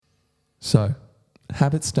So,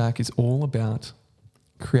 Habit Stack is all about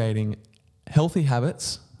creating healthy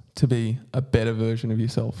habits to be a better version of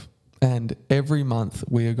yourself. And every month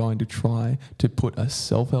we are going to try to put a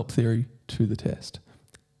self-help theory to the test.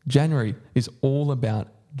 January is all about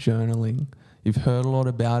journaling. You've heard a lot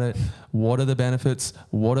about it. What are the benefits?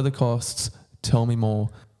 What are the costs? Tell me more.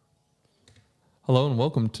 Hello and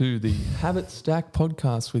welcome to the Habit Stack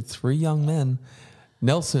podcast with three young men,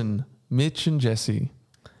 Nelson, Mitch and Jesse.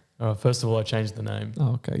 First of all, I changed the name.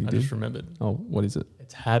 Oh, okay, you I did? just remembered. Oh, what is it?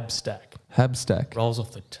 It's Habstack. Habstack. Rolls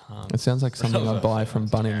off the tongue. It sounds like something I buy from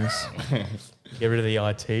Bunnings. Get rid of the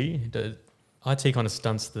IT. The IT kind of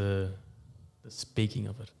stunts the speaking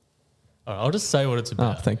of it. All right, I'll just say what it's Oh,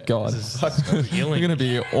 about. thank God. This is You're healing. going to be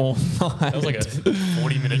here all night. That was like a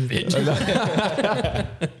 40-minute pitch.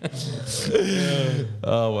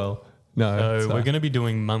 Oh, well. No. So we're going to be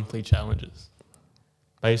doing monthly challenges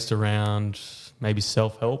based around maybe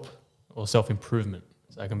self-help or self-improvement.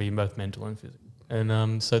 So that can be both mental and physical.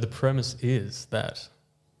 And so the premise is that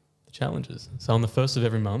the challenges. So on the first of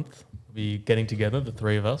every month, we'll be getting together, the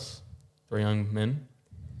three of us, three young men,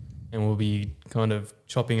 and we'll be kind of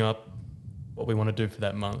chopping up what we want to do for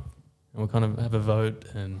that month. And we'll kind of have a vote,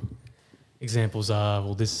 and examples are,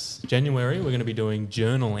 well, this January we're going to be doing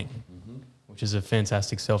journaling, which is a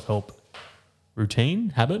fantastic self-help routine,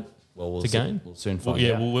 habit Well, to gain. We'll soon find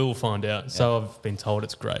Yeah, out. we'll find out. So I've been told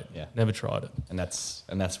it's great. Yeah. Never tried it. And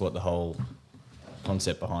that's what the whole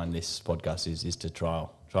concept behind this podcast is to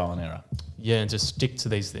trial and error. Yeah, and just stick to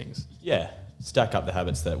these things. Yeah, stack up the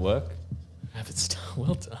habits that work, Habits,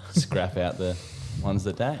 well done. scrap out the ones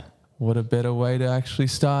that don't. What a better way to actually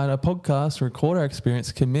start a podcast, record our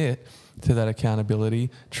experience, commit to that accountability,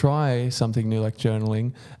 try something new like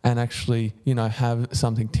journaling, and actually, have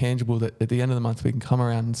something tangible that at the end of the month we can come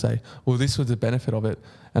around and say, well, this was the benefit of it,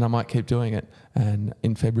 and I might keep doing it. And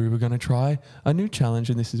in February, we're going to try a new challenge,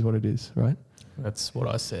 and this is what it is, right? That's what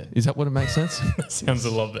I said. Is that what it makes sense? That sounds a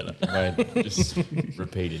lot better. Right, just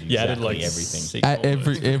repeated exactly Yeah, added like everything. 6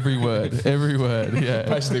 more words. every word, yeah.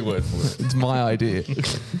 Basically word for word. It's my idea.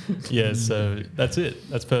 Yeah, so that's it.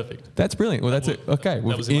 That's perfect. That's brilliant. Well, that's it. Okay, that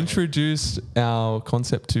we've was in my head. introduced our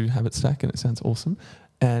concept to Habit Stack, and it sounds awesome.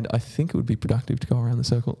 And I think it would be productive to go around the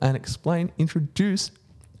circle and introduce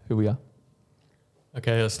who we are.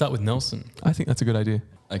 Okay, let's start with Nelson. I think that's a good idea.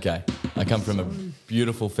 Okay, I come from a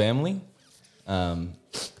beautiful family.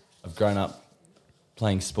 I've grown up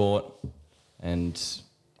playing sport and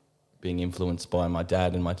being influenced by my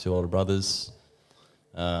dad and my two older brothers.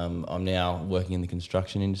 I'm now working in the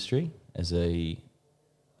construction industry as a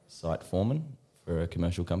site foreman for a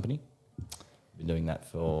commercial company. Been doing that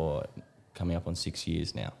for coming up on 6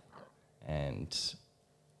 years now. And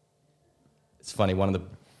it's funny,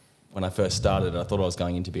 when I first started, I thought I was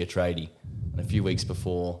going in to be a tradie. And a few weeks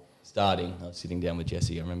before starting, I was sitting down with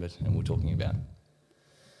Jesse, I remember, and we were talking about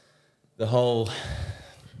the whole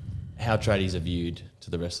how tradies are viewed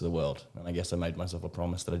to the rest of the world. And I guess I made myself a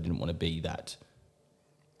promise that I didn't want to be that.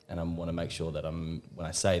 And I want to make sure that when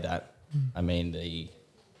I say that, I mean the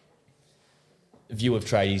view of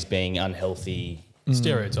tradies being unhealthy,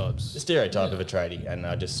 Stereotypes. the stereotype of a tradie, and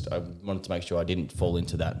I wanted to make sure I didn't fall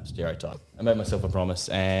into that stereotype. I made myself a promise,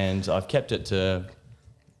 and I've kept it to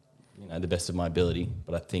the best of my ability,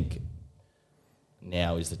 but I think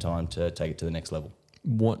now is the time to take it to the next level.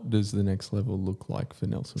 What does the next level look like for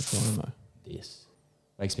Nelson Flomo? This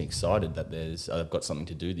makes me excited that I've got something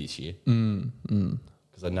to do this year,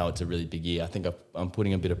 because I know it's a really big year. I think I'm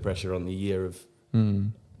putting a bit of pressure on the year of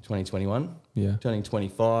 2021, Yeah. turning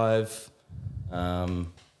 25.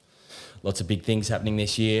 Lots of big things happening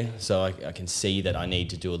this year, so I can see that I need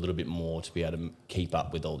to do a little bit more to be able to keep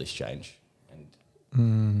up with all this change.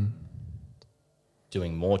 And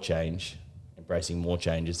doing more change, embracing more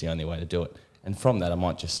change is the only way to do it. And from that, I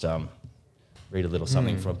might just read a little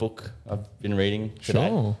something from a book I've been reading today.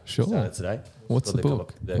 Sure. Started today. What's the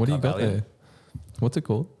book? The What do you got Kybalion. there? What's it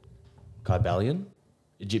called? Kybalion,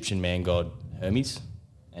 Egyptian man god Hermes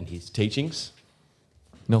and his teachings.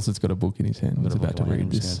 Nelson's got a book in his hand. He's about to read I'm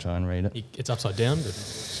just going this. to try and read it. It's upside down, but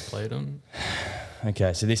just play it on.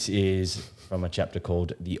 Okay, so this is from a chapter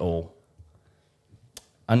called The All.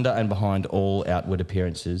 Under and behind all outward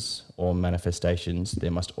appearances or manifestations,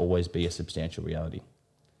 there must always be a substantial reality.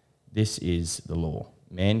 This is the law.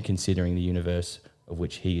 Man, considering the universe of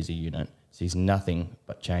which he is a unit, sees nothing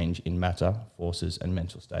but change in matter, forces, and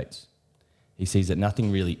mental states. He sees that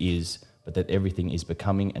nothing really is, but that everything is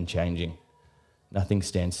becoming and changing. Nothing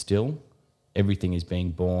stands still. Everything is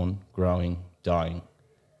being born, growing, dying.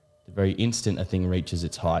 The very instant a thing reaches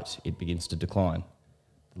its height, it begins to decline.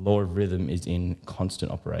 The law of rhythm is in constant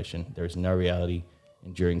operation. There is no reality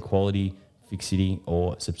enduring quality, fixity,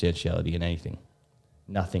 or substantiality in anything.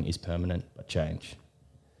 Nothing is permanent but change.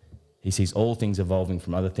 He sees all things evolving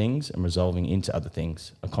from other things and resolving into other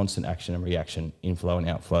things, a constant action and reaction, inflow and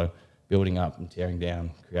outflow, building up and tearing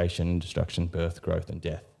down, creation and destruction, birth, growth and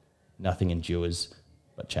death. Nothing endures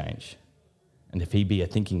but change. And if he be a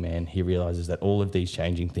thinking man, he realises that all of these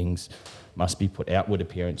changing things must be put outward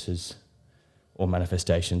appearances or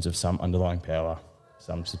manifestations of some underlying power,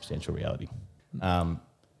 some substantial reality.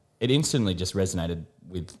 It instantly just resonated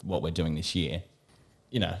with what we're doing this year.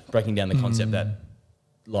 You know, breaking down the concept that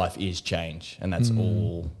life is change, and that's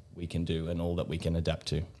all we can do and all that we can adapt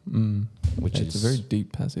to. Which It's is a very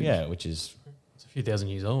deep passage. yeah, which is It's a few thousand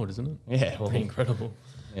years old, isn't it? yeah, well, Pretty incredible.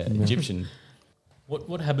 yeah, Egyptian.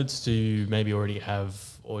 What habits do you maybe already have,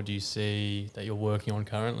 or do you see that you're working on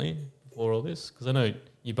currently before all this? Because I know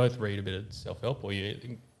you both read a bit of self-help, or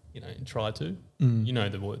you try to. You know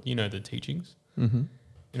the teachings. Mm-hmm.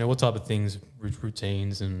 You know, what type of things,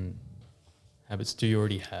 routines and habits do you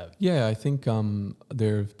already have? Yeah, I think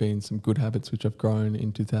there have been some good habits which I've grown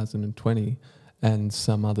in 2020 and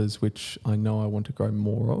some others which I know I want to grow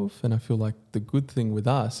more of. And I feel like the good thing with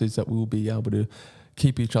us is that we'll be able to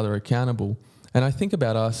keep each other accountable. And I think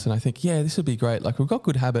about us and I think, yeah, this would be great. Like, we've got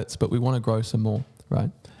good habits, but we want to grow some more, right?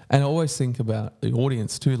 And I always think about the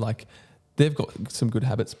audience too. Like, they've got some good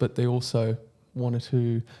habits, but they also wanted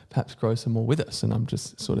to perhaps grow some more with us. And I'm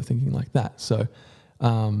just sort of thinking like that. So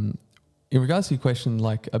in regards to your question,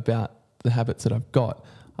 like about the habits that I've got,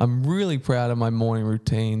 I'm really proud of my morning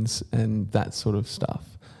routines and that sort of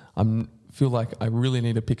stuff. I feel like I really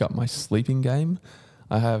need to pick up my sleeping game.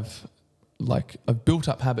 I've built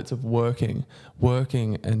up habits of working.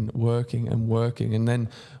 And then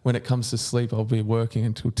when it comes to sleep, I'll be working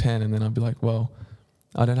until 10 and then I'll be like, well,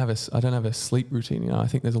 I don't have a sleep routine. You know, I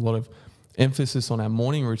think there's a lot of emphasis on our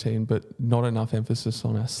morning routine, but not enough emphasis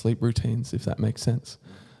on our sleep routines, if that makes sense.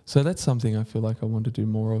 So that's something I feel like I want to do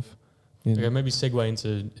more of. Okay, maybe segue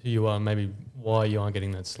into who you are, maybe why you aren't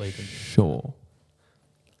getting that sleep. Sure.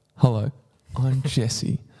 Hello, I'm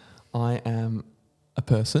Jesse. I am a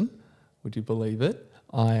person. Would you believe it?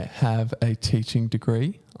 I have a teaching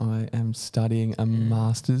degree. I am studying a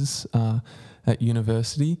master's at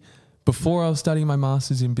university. Before I was studying my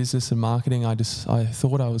master's in business and marketing, I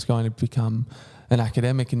thought I was going to become an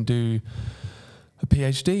academic and do a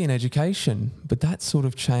PhD in education. But that sort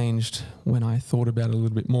of changed when I thought about it a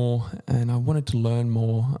little bit more and I wanted to learn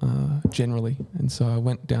more generally. And so I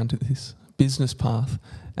went down to this business path.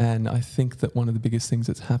 And I think that one of the biggest things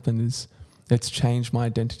that's happened is it's changed my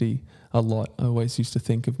identity a lot. I always used to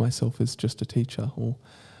think of myself as just a teacher or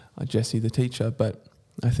Jesse the teacher, but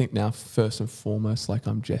I think now first and foremost, like,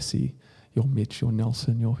 I'm Jesse, you're Mitch, you're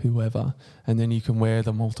Nelson, you're whoever, and then you can wear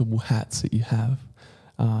the multiple hats that you have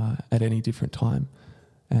at any different time.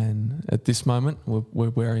 And at this moment, we're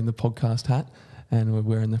wearing the podcast hat and we're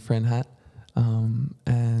wearing the friend hat.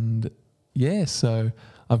 And yeah, so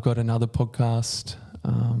I've got another podcast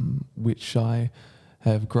which I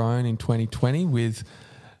have grown in 2020 with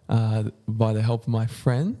by the help of my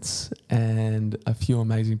friends and a few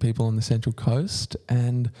amazing people on the Central Coast.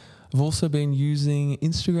 And I've also been using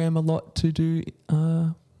Instagram a lot to do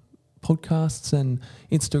podcasts and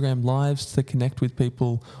Instagram lives to connect with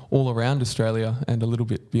people all around Australia and a little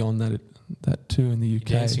bit beyond that too in the UK.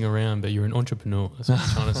 You're dancing around, but you're an entrepreneur. That's what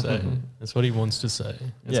he's trying to say. That's what he wants to say.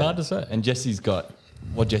 It's hard to say. And Jesse's got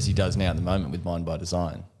what Jesse does now at the moment with Mind by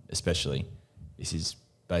Design, especially. This is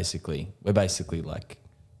we're basically like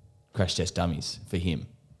crash test dummies for him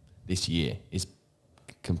this year. Is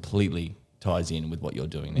completely ties in with what you're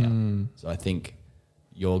doing now. So I think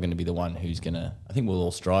you're going to be the one who's going to, I think we'll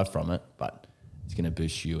all strive from it, but it's going to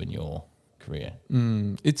boost you and your career.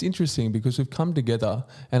 It's interesting because we've come together,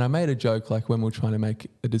 and I made a joke like when we were trying to make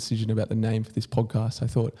a decision about the name for this podcast. I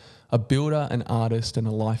thought a builder, an artist, and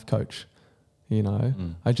a life coach. You know,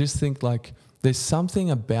 I just think like there's something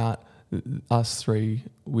about us three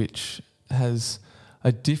which has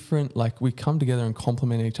a different, like, we come together and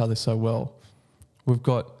complement each other so well. We've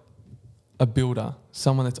got a builder,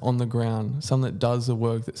 someone that's on the ground, someone that does the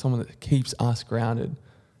work, someone that keeps us grounded,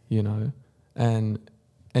 you know, and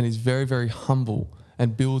is very, very humble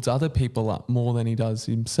and builds other people up more than he does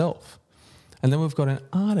himself. And then we've got an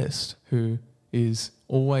artist who is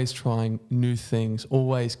always trying new things,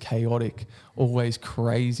 always chaotic, always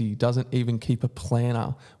crazy, doesn't even keep a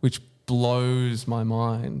planner, which blows my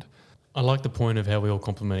mind. I like the point of how we all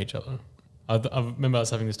complement each other. I remember us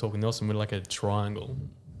having this talk with Nelson. We're like a triangle,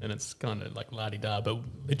 and it's kind of like la-di-da, but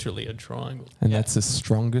literally a triangle. And that's the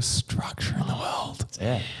strongest structure in the world.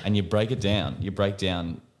 Yeah, and you break it down. You break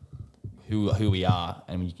down who we are,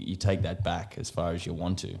 and you take that back as far as you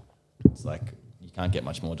want to. It's like you can't get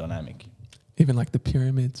much more dynamic. Even like the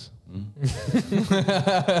pyramids. I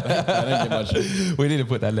don't get much. We need to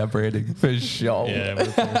put that in our branding for sure.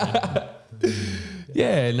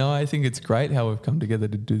 Yeah, no, I think it's great how we've come together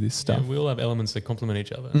to do this stuff. Yeah, we all have elements that complement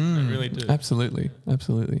each other. They really do. Absolutely.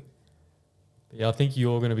 Yeah, I think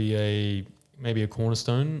you're going to be maybe a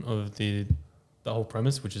cornerstone of the whole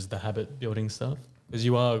premise, which is the habit building stuff, because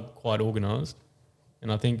you are quite organised, and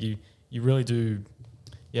I think you really do.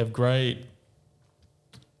 You have great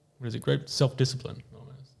self-discipline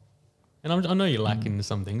almost, and I know you're lacking in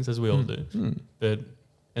some things, as we all do,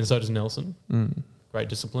 and so does Nelson. Great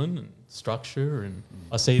discipline and structure, and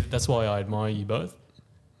I see that's why I admire you both.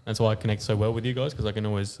 That's why I connect so well with you guys, because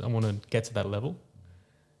I want to get to that level.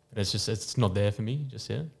 And it's not there for me just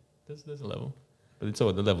yet. There's a level. But the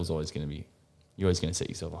level's always going to be, you're always going to set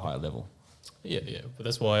yourself a higher level. Yeah. But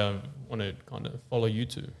that's why I want to kind of follow you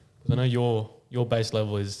two. Because I know your base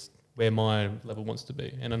level is where my level wants to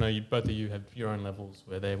be. And I know both of you have your own levels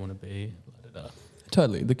where they want to be.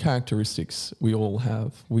 Totally. The characteristics we all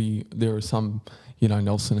have. There are some,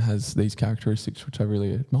 Nelson has these characteristics which I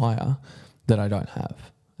really admire that I don't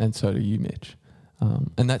have. And so do you, Mitch.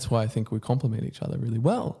 And that's why I think we complement each other really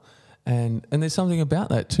well. And there's something about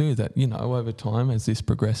that too that, over time as this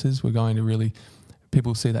progresses, we're going to really,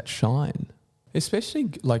 people see that shine.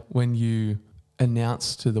 Especially like when you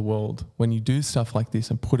announce to the world, when you do stuff like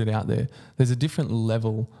this and put it out there, there's a different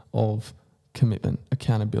level of commitment,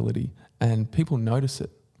 accountability, and people notice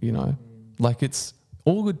it, Like it's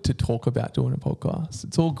all good to talk about doing a podcast.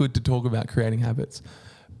 It's all good to talk about creating habits.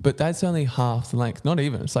 But that's only half the length, not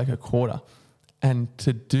even, it's like a quarter. And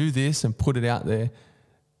to do this and put it out there,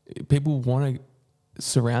 people want to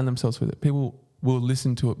surround themselves with it. People will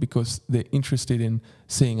listen to it because they're interested in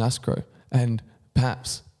seeing us grow. And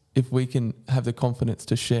perhaps if we can have the confidence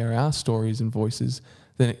to share our stories and voices,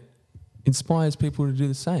 then it inspires people to do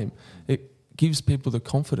the same. It gives people the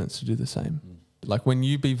confidence to do the same. Like when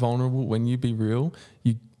you be vulnerable, when you be real,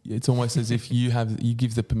 it's almost as if you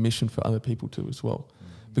give the permission for other people to as well.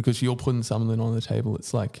 Because you're putting something on the table.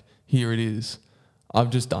 It's like, here it is. I've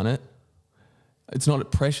just done it. It's not a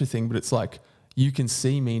pressure thing, but it's like you can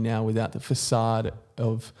see me now without the facade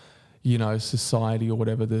of, society or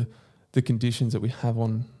whatever, the conditions that we have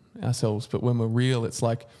on ourselves. But when we're real, it's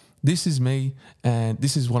like, this is me and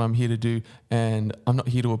this is what I'm here to do. And I'm not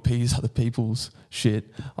here to appease other people's shit.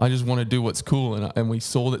 I just want to do what's cool. And we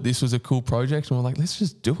saw that this was a cool project and we're like, let's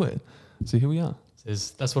just do it. So here we are.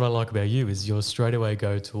 That's what I like about you is you'll straight away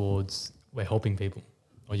go towards we're helping people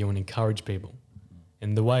or you want to encourage people.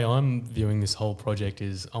 And the way I'm viewing this whole project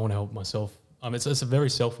is I want to help myself. It's very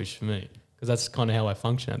selfish for me because that's kind of how I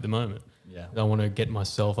function at the moment. Yeah. I want to get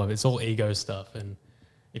myself up. It's all ego stuff. And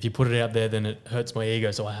if you put it out there, then it hurts my ego.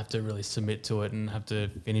 So I have to really submit to it and have to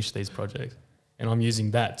finish these projects. And I'm using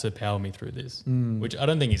that to power me through this, which I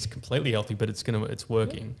don't think is completely healthy, but it's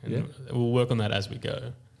working. And we'll work on that as we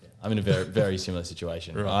go. I'm in a very, very similar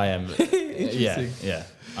situation. Right. I am. Yeah.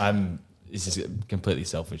 This is completely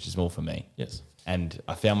selfish. It's more for me. Yes. And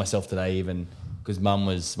I found myself today even because mum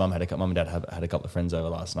and dad had a couple of friends over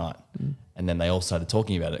last night, and then they all started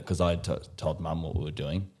talking about it because I told mum what we were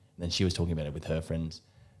doing, and then she was talking about it with her friends,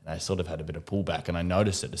 and I sort of had a bit of pullback, and I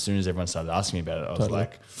noticed it as soon as everyone started asking me about it. I was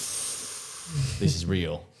like, "This is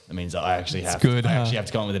real. That means I actually have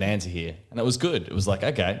to come up with an answer here," and it was good. It was like,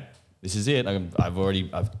 okay, this is it. I've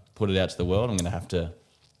put it out to the world. I'm going to have to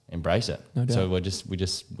embrace it. No doubt. So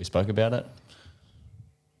we spoke about it.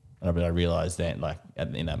 And I realised that,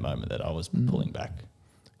 in that moment, that I was pulling back.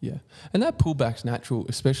 Yeah, and that pullback's natural,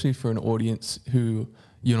 especially for an audience who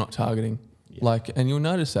you're not targeting. Yeah. And you'll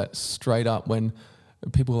notice that straight up when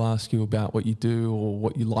people ask you about what you do or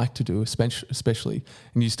what you like to do, especially,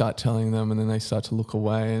 and you start telling them, and then they start to look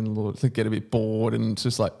away and they get a bit bored, and it's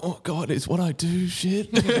just like, oh God, it's what I do, shit.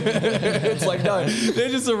 It's like, no, they're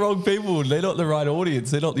just the wrong people. They're not the right audience.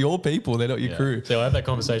 They're not your people. They're not your crew. So I have that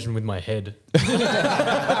conversation with my head.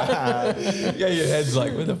 Yeah, your head's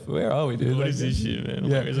like, where are we, dude? What is this shit, man?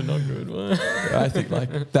 Yeah. Is it not good? I think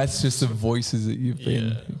that's just the voices that you've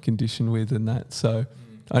been conditioned with and that. So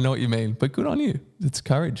I know what you mean, but good on you. It's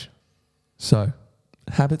courage. So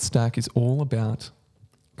Habit Stack is all about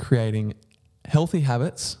creating healthy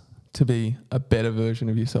habits to be a better version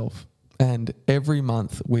of yourself. And every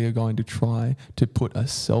month we are going to try to put a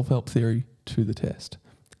self-help theory to the test.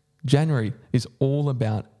 January is all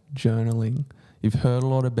about journaling. You've heard a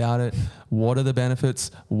lot about it. What are the benefits?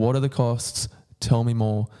 What are the costs? Tell me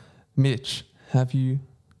more. Mitch, have you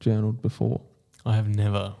journaled before? I have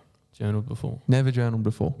never journaled before. Never journaled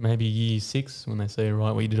before. Maybe year 6 when they say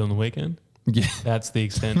write what you did on the weekend. Yeah. That's the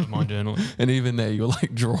extent of my journaling. And even there, you're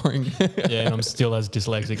like drawing. Yeah, and I'm still as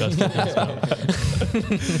dyslexic. I still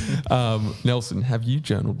can spell. Nelson, have you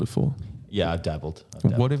journaled before? Yeah, I've dabbled.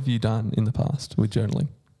 What have you done in the past with journaling?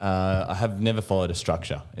 I have never followed a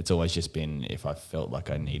structure. It's always just been if I felt like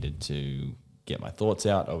I needed to get my thoughts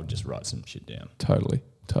out, I would just write some shit down. Totally.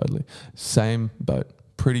 Same boat.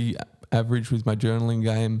 Pretty average with my journaling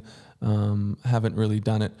game. Haven't really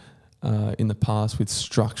done it in the past with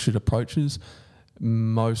structured approaches.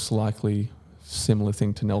 Most likely similar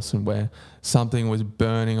thing to Nelson, where something was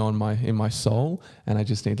burning on in my soul and I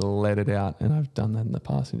just need to let it out. And I've done that in the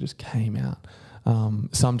past and it just came out.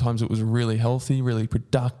 Sometimes it was really healthy, really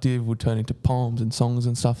productive, would turn into poems and songs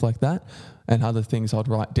and stuff like that. And other things I'd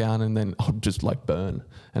write down and then I'd just like burn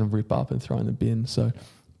and rip up and throw in the bin. So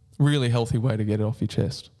really healthy way to get it off your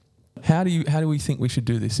chest. How do we think we should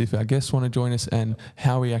do this? If our guests want to join us, and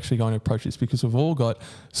how are we actually going to approach this? Because we've all got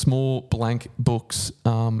small blank books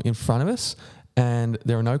in front of us, and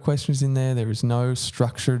there are no questions in there. There is no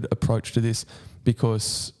structured approach to this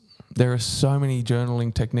because there are so many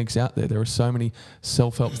journaling techniques out there. There are so many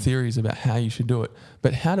self-help theories about how you should do it.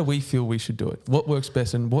 But how do we feel we should do it? What works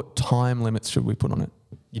best, and what time limits should we put on it?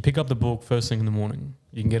 You pick up the book first thing in the morning.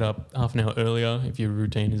 You can get up half an hour earlier if your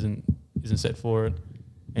routine isn't set for it,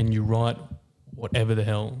 and you write whatever the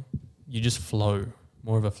hell. You just flow,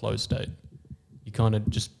 more of a flow state. You kind of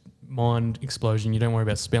just mind explosion. You don't worry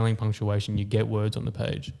about spelling, punctuation. You get words on the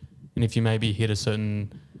page. And if you maybe hit a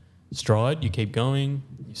certain stride, you keep going.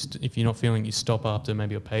 If you're not feeling, you stop after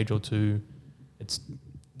maybe a page or two.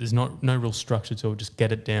 There's no real structure to it. Just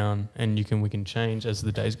get it down, and we can change as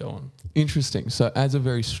the days go on. Interesting. So as a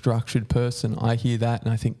very structured person, I hear that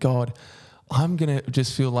and I think, God, I'm going to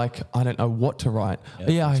just feel like I don't know what to write.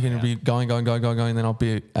 Yeah, I'm going to be going, and then I'll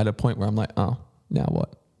be at a point where I'm like, oh, now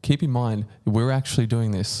what? Keep in mind, we're actually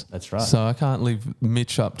doing this. That's right. So I can't leave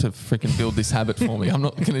Mitch up to freaking build this habit for me. I'm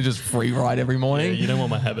not going to just free write every morning. Yeah, you don't want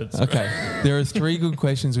my habits. Okay. There are 3 good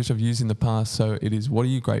questions which I've used in the past. So it is, what are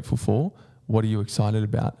you grateful for? What are you excited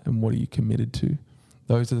about? And what are you committed to?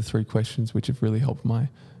 Those are the 3 questions which have really helped my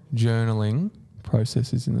journaling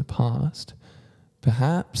processes in the past.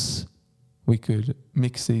 Perhaps we could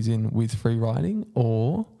mix these in with free writing,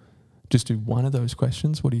 or just do one of those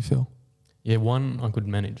questions. What do you feel? Yeah, 1 I could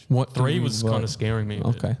manage. 3 was kind of scaring me.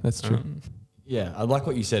 Okay, that's true. Yeah, I like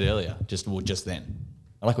what you said earlier, just then.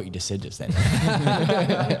 I like what you just said just then.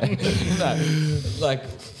 No, like,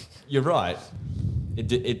 you're right.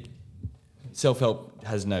 It self-help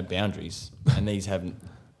has no boundaries, and these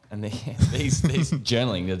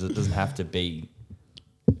journaling doesn't have to be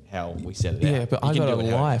how we set it out. Yeah, but I got a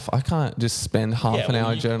life. I can't just spend half an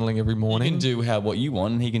hour journaling every morning. You can do what you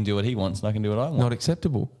want, and he can do what he wants, and I can do what I want. Not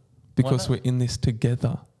acceptable, because we're in this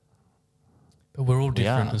together. But we're all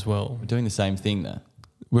different as well. We're doing the same thing though.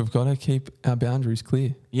 We've got to keep our boundaries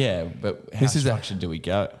clear. Yeah, but how structured do we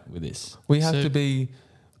go with this? We have to be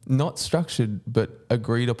not structured, but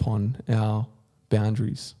agreed upon our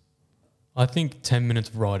boundaries. I think 10 minutes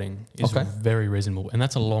of writing is very reasonable, and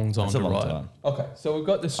that's a long time to write. Okay, so we've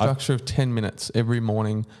got the structure of 10 minutes every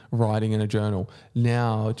morning writing in a journal.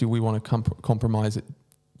 Now, do we want to compromise it?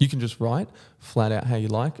 You can just write flat out how you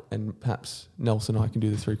like, and perhaps Nelson and I can do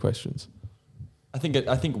the 3 questions. I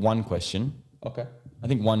think one question. Okay. I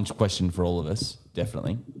think one question for all of us,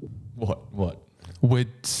 definitely. What? We're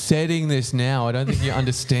setting this now. I don't think you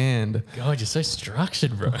understand. God, you're so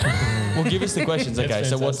structured, bro. Well, give us the questions. Okay,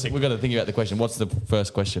 so fantastic. we've got to think about the question. What's the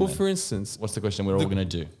first question? Well, then? for instance, What's the question we're all going to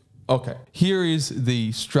do? okay, here is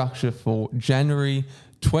the structure for January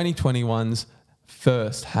 2021's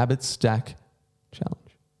first Habit Stack Challenge.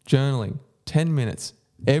 Journaling 10 minutes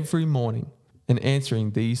every morning and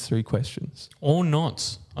answering these 3 questions. Or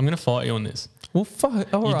not. I'm going to fight you on this. Well, fuck.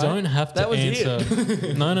 You don't have to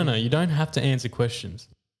answer. No. You don't have to answer questions.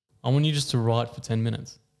 I want you just to write for 10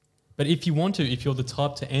 minutes. But if you want to, if you're the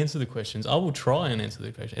type to answer the questions, I will try and answer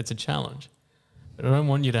the question. It's a challenge. But I don't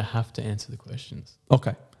want you to have to answer the questions.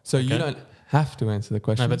 Okay. So you don't have to answer the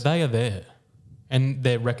questions. No, but they are there. And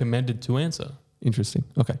they're recommended to answer. Interesting.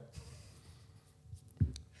 Okay.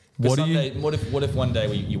 What if one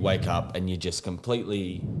day you wake up and you're just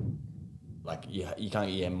completely like you can't get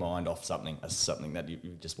your mind off something that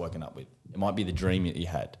you've just woken up with? It might be the dream that you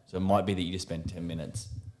had. So it might be that you just spend 10 minutes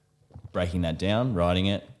breaking that down, writing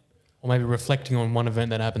it. Or maybe reflecting on one event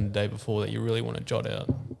that happened the day before that you really want to jot out.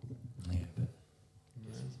 Yeah, but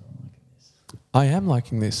this is not liking this. I am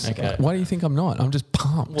liking this. Okay. Why do you think I'm not? I'm just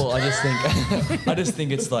pumped. Well, I just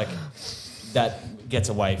think it's like that gets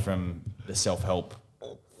away from the self-help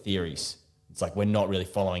theories. It's like we're not really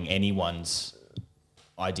following anyone's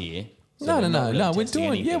idea. So No. we're not really We're testing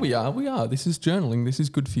doing. Yeah, anything. we are. This is journaling. This is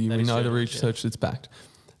good for you. That We is know the journaling, research that's backed.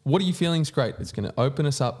 What are you feeling is great. It's going to open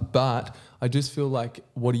us up, but I just feel like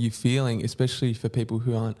what are you feeling, especially for people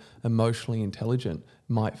who aren't emotionally intelligent,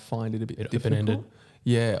 might find it a bit difficult. open-ended.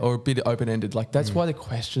 Yeah, or a bit open-ended. Like that's why the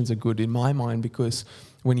questions are good in my mind, because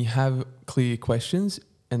when you have clear questions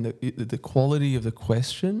and the quality of the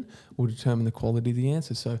question will determine the quality of the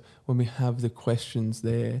answer. So when we have the questions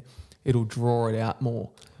there, it'll draw it out more.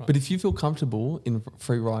 Right. But if you feel comfortable in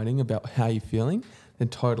free writing about how you're feeling, then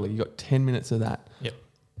totally, you got 10 minutes of that. Yep.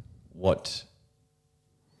 What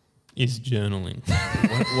Is journaling.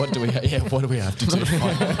 what do we what do we have to do?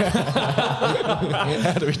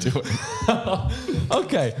 How do we do it?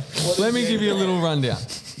 Okay, let me give you a little rundown.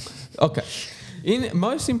 Okay,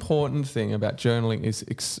 most important thing about journaling is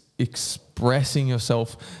expressing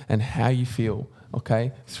yourself and how you feel,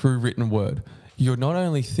 okay, through written word. You're not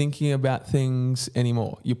only thinking about things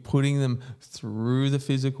anymore, you're putting them through the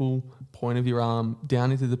physical point of your arm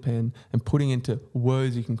down into the pen and putting into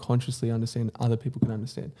words you can consciously understand, other people can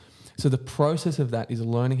understand. So the process of that is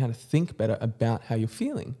learning how to think better about how you're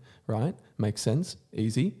feeling, right? Makes sense,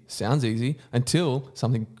 easy, sounds easy, until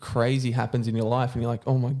something crazy happens in your life and you're like,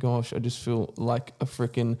 oh my gosh, I just feel like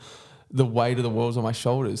the weight of the world's on my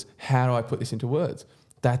shoulders. How do I put this into words?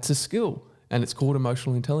 That's a skill, and it's called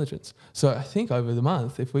emotional intelligence. So I think over the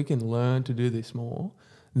month, if we can learn to do this more,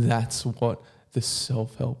 that's what the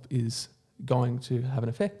self-help is going to have an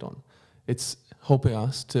effect on. It's helping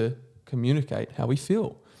us to communicate how we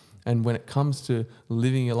feel. And when it comes to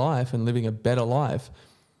living your life and living a better life,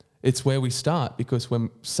 it's where we start, because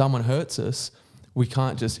when someone hurts us, we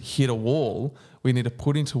can't just hit a wall. We need to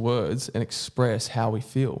put into words and express how we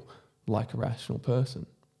feel like a rational person.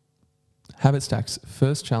 Habit Stack's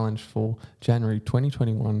first challenge for January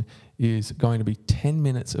 2021 is going to be 10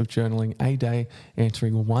 minutes of journaling a day,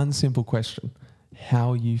 answering one simple question.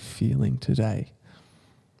 How are you feeling today?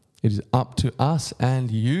 It is up to us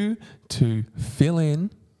and you to fill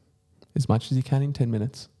in as much as you can in 10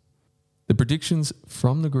 minutes. The predictions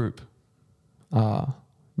from the group are,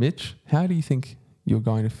 Mitch, how do you think you're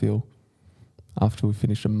going to feel after we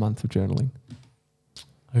finish a month of journaling?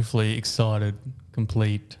 Hopefully excited,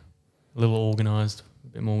 complete, a little organised, a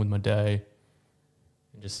bit more with my day.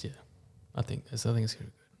 And just, yeah, I think it's going to be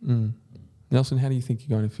good. Nelson, how do you think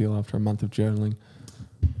you're going to feel after a month of journaling?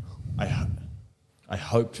 I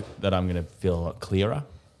hope that I'm going to feel a lot clearer.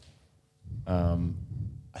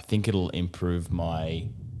 I think it'll improve my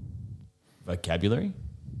vocabulary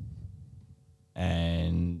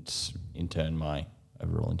and, in turn, my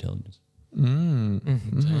overall intelligence. Damn.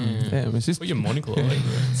 Damn, it's just Put your monocle away,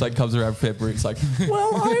 bro. it's like comes around February. It's like,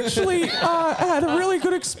 well, I actually had a really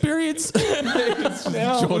good experience.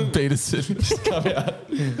 Jordan Peterson. Come out.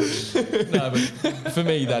 No, but for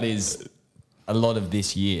me, that is a lot of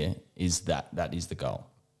this year. Is that is the goal.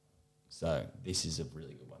 So this is a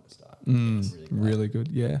really good one to start. Really good,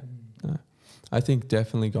 yeah. No. I think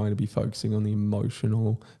definitely going to be focusing on the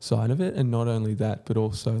emotional side of it, and not only that, but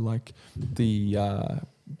also like the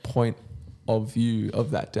point of view of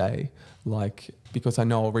that day. Like, because I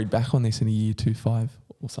know I'll read back on this in a year 2-5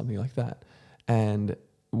 or something like that. And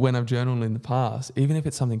when I've journaled in the past, even if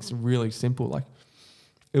it's something really simple, like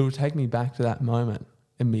it will take me back to that moment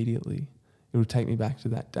immediately. It will take me back to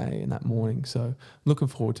that day and that morning. So I'm looking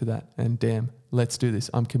forward to that. And damn, let's do this.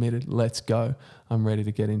 I'm committed. Let's go. I'm ready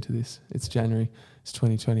to get into this. It's January. It's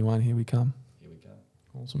 2021. Here we come. Here we go.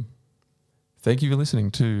 Awesome. Thank you for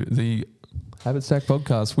listening to the Habit Stack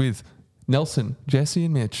podcast with Nelson, Jesse,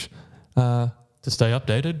 and Mitch. To stay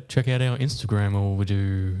updated, check out our Instagram, or we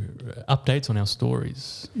do updates on our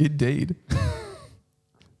stories. Indeed.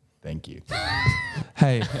 Thank you.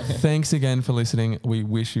 Hey, thanks again for listening. We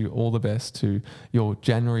wish you all the best to your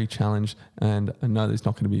January challenge. And I know there's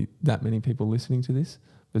not going to be that many people listening to this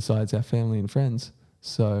besides our family and friends.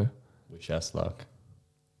 So Wish us luck.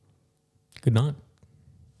 Good night.